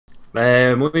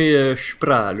Ben, moi, je suis prêt,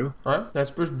 là. Ouais? Un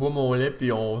petit peu, je bois mon lait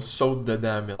puis on saute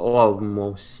dedans, mais. Oh,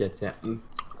 moi aussi, attends.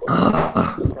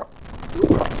 Ah!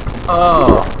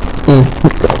 Ah!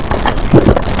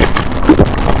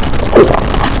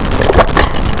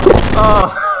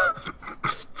 Ah!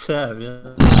 Ça vient.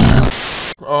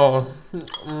 Oh!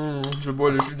 Je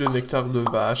bois le jus de nectar de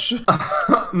vache.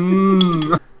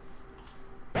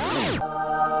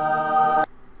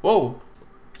 Wow!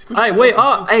 C'est quoi Hey, ouais,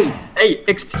 ah! Hey,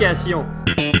 explication.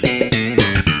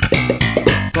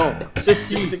 Bon,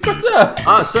 ceci. C'est quoi ça?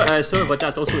 Ah, ça, va-t'en,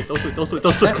 attention.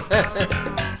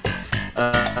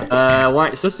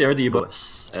 Ouais, ça c'est un des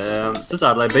boss.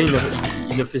 Ça a l'air bien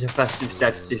inoffice.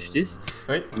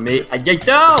 Oui. Mais à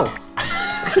Gaëtan!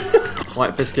 Ouais,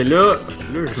 parce que là,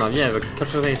 je m'en viens avec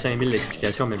 85 000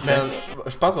 explications en même temps. Ben,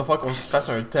 je pense qu'il va falloir qu'on se fasse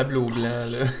un tableau blanc,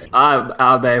 là.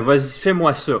 Ah ben, vas-y,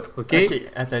 fais-moi ça, ok? Ok,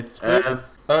 attends un petit peu.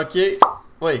 Ok,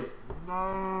 oui.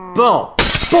 Bon!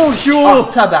 Bonjour! Oh,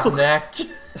 tabarnak!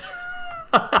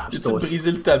 J'ai tout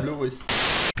brisé le tableau aussi.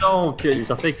 Donc,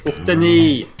 les affaires qu'il faut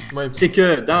retenir, Ouais. c'est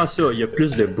que dans ça, il y a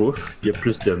plus de bouffe, il y a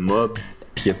plus de mobs,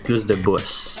 puis il y a plus de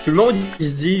boss. Tout le monde, ils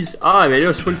se disent, ah, ben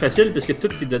là, c'est full facile parce que tout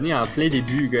est donné en plein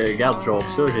début. Regarde, genre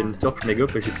ça, j'ai une torche méga,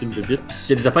 puis j'ai une bébite.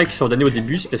 S'il y a des affaires qui sont données au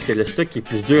début, c'est parce que le stock est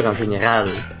plus dur en général.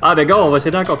 Ah, ben gars, on va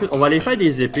s'aider encore plus. On va aller faire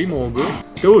des épées, mon gars.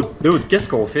 Dude, qu'est-ce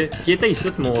qu'on fait? Qui était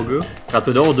ici, mon gars? Quand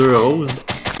tu donnes 2 roses,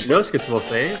 là, ce que tu vas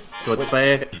faire, tu vas te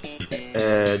faire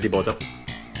des bâtons.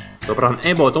 Tu vas prendre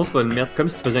un bâton, tu vas le mettre comme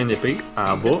si tu faisais une épée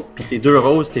en bas, puis tes 2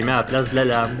 roses, tu les mets à la place de la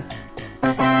lame.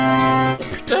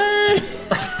 Putain!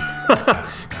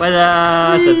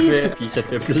 Voilà, ça te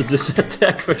fait plus de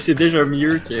attaques, fait que c'est déjà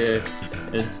mieux que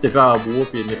une petite épée en bois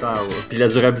puis une épée en bois. Puis la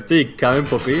durabilité est quand même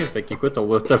pas pire, fait qu'écoute, on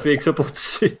va toffer avec ça pour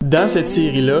tisser. Dans cette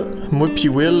série-là, moi pis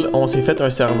Will, on s'est fait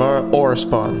un serveur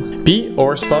Orespawn. Puis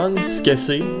Orespawn, ce que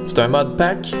c'est un mod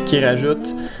pack qui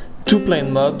rajoute tout plein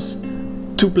de mobs,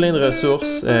 tout plein de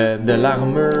ressources, de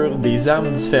l'armure, des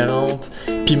armes différentes,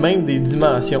 puis même des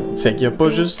dimensions. Fait qu'il y a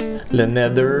pas juste le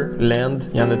Nether, l'End,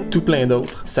 il y en a tout plein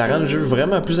d'autres. Ça rend le jeu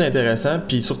vraiment plus intéressant,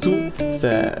 puis surtout,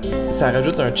 ça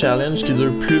rajoute un challenge qui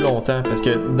dure plus longtemps. Parce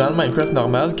que dans le Minecraft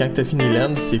normal, quand t'as fini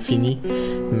l'End, c'est fini.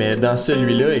 Mais dans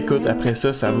celui-là, écoute, après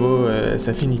ça, ça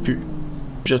finit plus.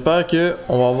 J'espère que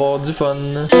on va avoir du fun.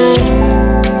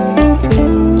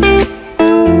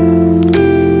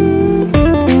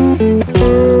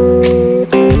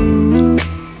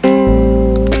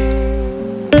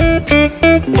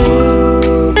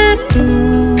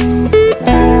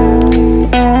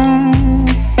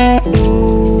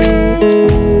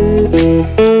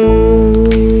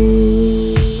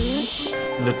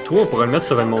 On pourrait le mettre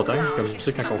sur une montagne, comme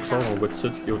ça quand on ressort, on voit tout ça,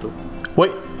 ce qui est autour. Oui,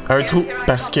 un trou,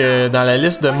 parce que dans la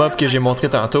liste de mobs que j'ai montré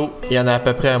tantôt, il y en a à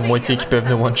peu près à moitié qui peuvent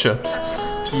nous one-shot.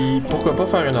 Puis pourquoi pas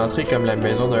faire une entrée comme la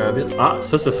maison d'un hobbit? Ah,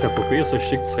 ça serait pas pire, ça je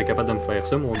sais que tu serais capable de me faire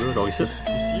ça, mon gars, genre ici.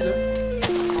 Ici, là?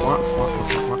 Ouais.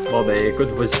 Bon ben écoute,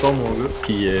 vas-y pas mon gars,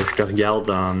 puis je te regarde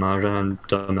en mangeant une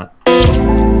tomate.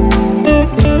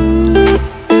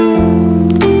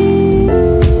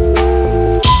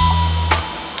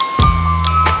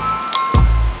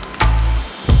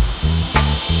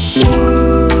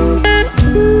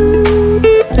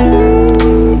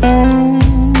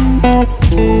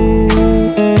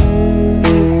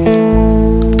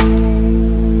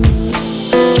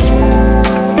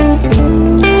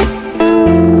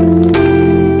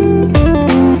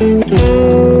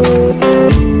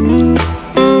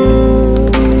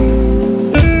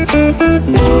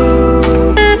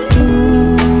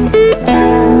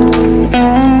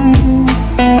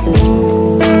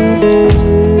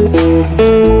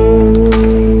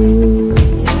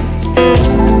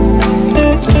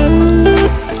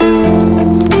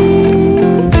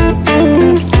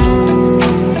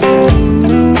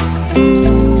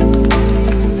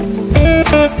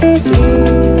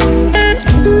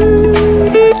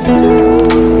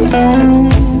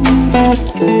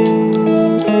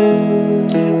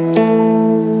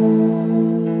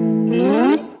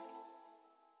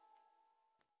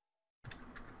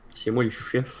 C'est moi le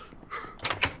chef.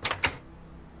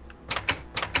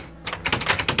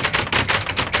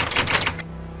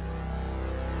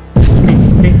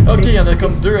 Ok, il y en a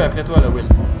comme 2 après toi là, Will.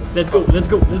 Let's go.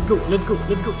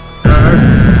 Ah,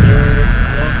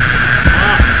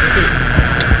 ok.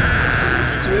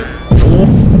 3,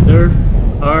 2,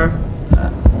 1.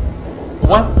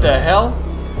 What the hell?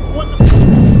 What?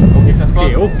 Ok, ça se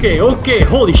passe. Ok,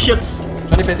 holy shit!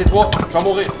 J'en ai pété 3, je vais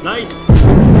mourir. Nice!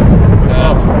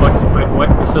 Oh fuck, ouais,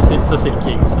 ça c'est le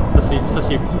king, ça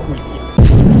c'est beaucoup le king.